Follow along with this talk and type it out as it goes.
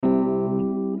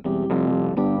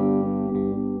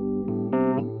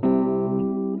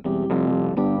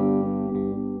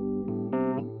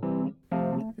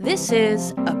This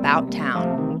is About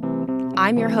Town.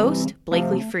 I'm your host,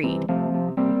 Blakely Freed.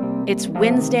 It's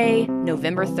Wednesday,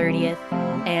 November 30th,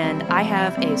 and I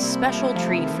have a special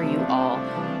treat for you all.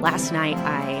 Last night,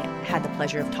 I had the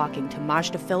pleasure of talking to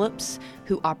Majda Phillips,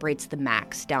 who operates the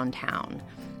Max downtown.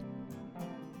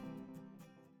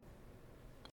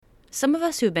 Some of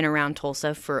us who have been around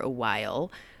Tulsa for a while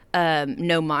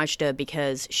know Majda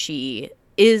because she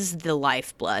is the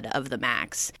lifeblood of the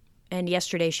Max. And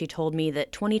yesterday she told me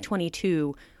that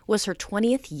 2022 was her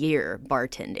 20th year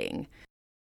bartending.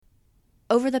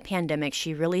 Over the pandemic,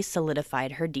 she really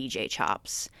solidified her DJ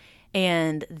chops,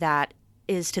 and that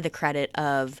is to the credit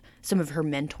of some of her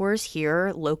mentors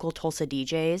here, local Tulsa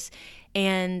DJs,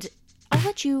 and I'll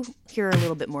let you hear a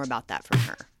little bit more about that from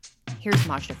her. Here's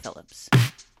Majda Phillips.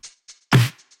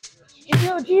 You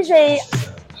know, DJ,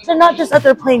 they're not just out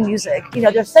there playing music,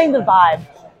 they're saying the vibe.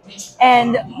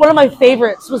 And one of my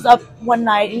favorites was up one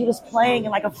night, and he was playing,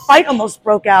 and like a fight almost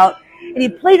broke out. And he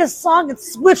played a song and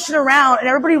switched it around, and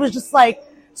everybody was just like,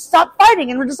 stop fighting.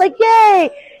 And we're just like, yay.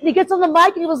 And he gets on the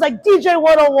mic, and he was like, DJ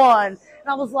 101. And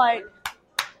I was like,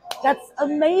 that's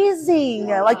amazing.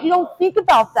 Like, you don't think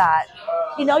about that.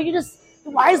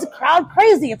 Why is the crowd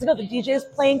crazy? It's like, the DJ is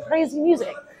playing crazy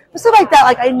music. But stuff like that,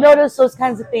 like, I noticed those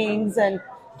kinds of things, and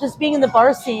just being in the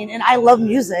bar scene, and I love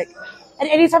music. And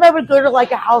anytime I would go to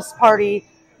like a house party,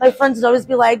 my friends would always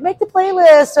be like, make the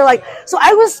playlist, or like, so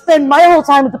I would spend my whole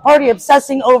time at the party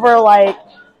obsessing over like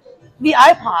the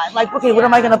iPod. Like, okay, what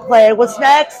am I going to play? What's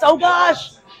next? Oh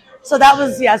gosh. So that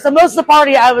was, so most of the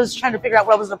party I was trying to figure out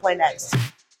what I was going to play next.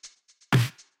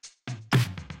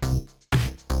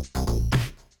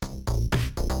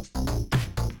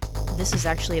 This is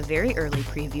actually a very early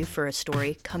preview for a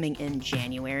story coming in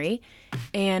January,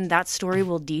 and that story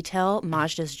will detail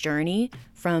Majda's journey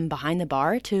from behind the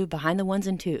bar to behind the ones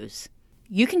and twos.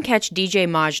 You can catch DJ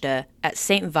Majda at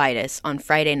St. Vitus on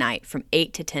Friday night from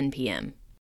 8 to 10 p.m.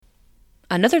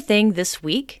 Another thing this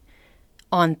week,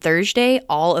 on Thursday,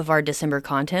 all of our December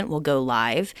content will go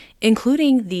live,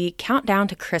 including the Countdown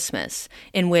to Christmas,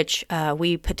 in which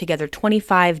we put together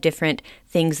 25 different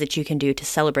things that you can do to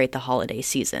celebrate the holiday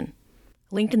season.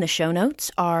 Linked in the show notes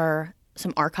are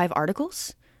some archive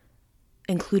articles,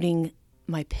 including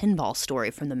my pinball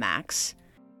story from the Max.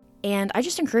 And I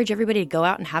just encourage everybody to go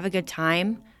out and have a good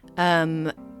time.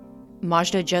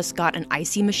 Majda just got an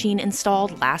icy machine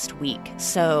installed last week,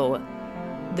 so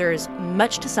there's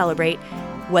much to celebrate,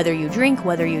 whether you drink,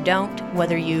 whether you don't,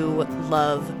 whether you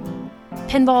love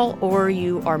pinball, or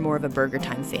you are more of a Burger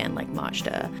Time fan like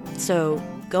Majda. So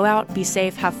go out, be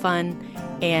safe, have fun,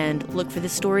 and look for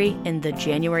this story in the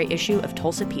January issue of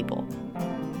Tulsa People.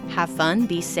 Have fun,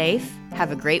 be safe,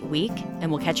 have a great week,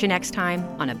 and we'll catch you next time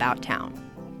on About Town.